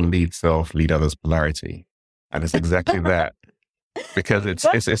podcast is called Lead Self, Lead Others Polarity. And it's exactly that, because it's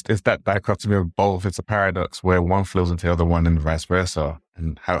that dichotomy of both. It's a paradox where one flows into the other one and vice versa.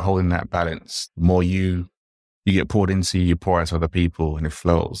 And how holding that balance, the more you get poured into, you pour into other people and it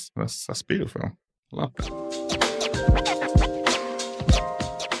flows. That's beautiful. Love that.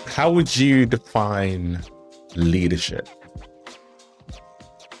 How would you define leadership?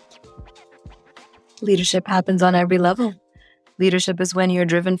 Leadership happens on every level. Leadership is when you're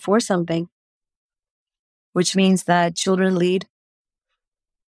driven for something, which means that children lead,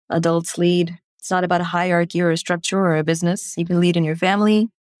 adults lead. It's not about a hierarchy or a structure or a business. You can lead in your family.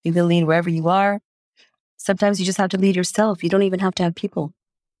 You can lead wherever you are. Sometimes you just have to lead yourself. You don't even have to have people.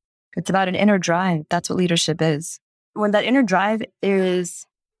 It's about an inner drive. That's what leadership is. When that inner drive is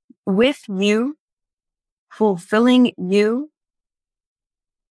with you fulfilling you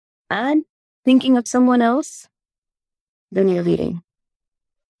and thinking of someone else, then you're leading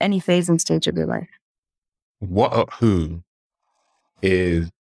any phase and stage of your life. What or who is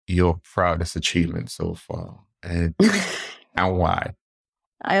your proudest achievement so far? And why?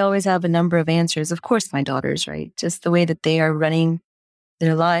 I always have a number of answers. Of course, my daughters, right? Just the way that they are running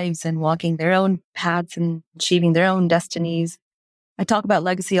their lives and walking their own paths and achieving their own destinies. I talk about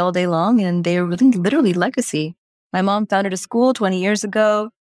legacy all day long, and they're really literally legacy. My mom founded a school 20 years ago.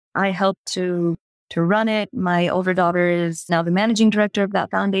 I helped to run it. My older daughter is now the managing director of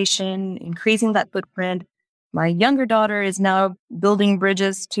that foundation, increasing that footprint. My younger daughter is now building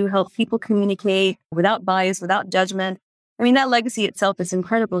bridges to help people communicate without bias, without judgment. I mean, that legacy itself is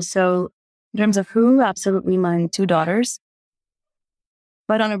incredible. So in terms of who, absolutely my two daughters.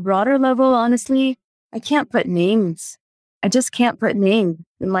 But on a broader level, honestly, I can't put names. I just can't put names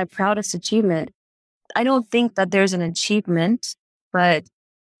in my proudest achievement. I don't think that there's an achievement, but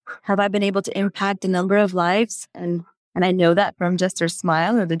have I been able to impact a number of lives? And I know that from just their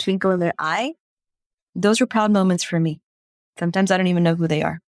smile or the twinkle in their eye. Those are proud moments for me. Sometimes I don't even know who they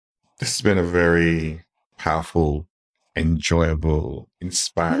are. This has been a very powerful, enjoyable,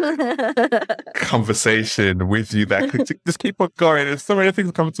 inspiring conversation with you that could just keep on going. There's so many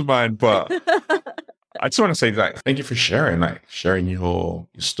things coming to mind, but I just want to say thank you for sharing your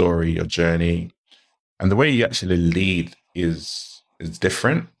story, your journey, and the way you actually lead is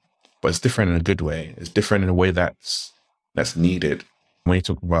different, but it's different in a good way. It's different in a way that's needed. When you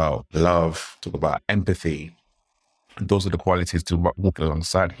talk about love, talk about empathy, those are the qualities to walk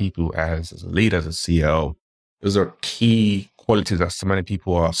alongside people as a leader, as a CEO. Those are key qualities that so many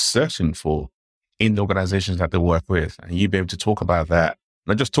people are searching for in the organizations that they work with. And you be able to talk about that,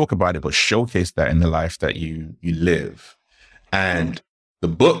 not just talk about it, but showcase that in the life that you live. And the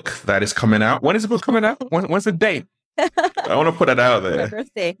book that is coming out, when is the book coming out? When's the date? I want to put it out there. My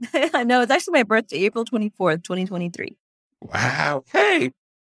birthday. I know, it's actually my birthday, April 24th, 2023. Wow. Hey.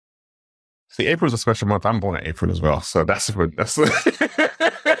 See, April's a special month. I'm born in April as well. So that's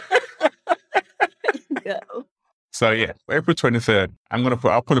So yeah, April 23rd,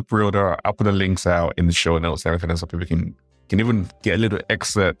 I'll put a pre-order, I'll put the links out in the show notes and everything else so people can even get a little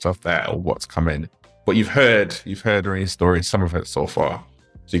excerpt of that or what's coming. But you've heard Ray's story, some of it so far.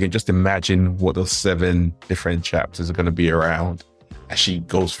 So you can just imagine what those 7 different chapters are going to be around as she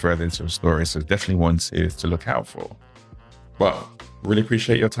goes further into the story. So definitely one to look out for. Well, really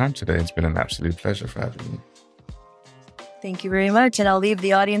appreciate your time today. It's been an absolute pleasure for having you. Thank you very much. And I'll leave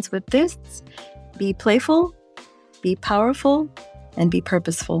the audience with this. Be playful, be powerful, and be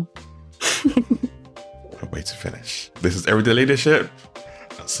purposeful. What a way to finish. This is Everyday Leadership.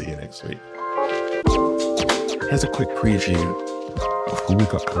 I'll see you next week. Here's a quick preview of who we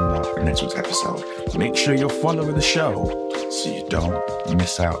got coming up in next week's episode. Make sure you're following the show so you don't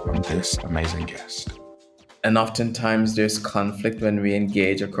miss out on this amazing guest. And oftentimes there's conflict when we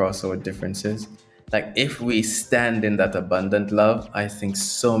engage across our differences. Like if we stand in that abundant love, I think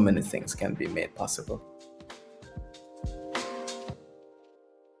so many things can be made possible.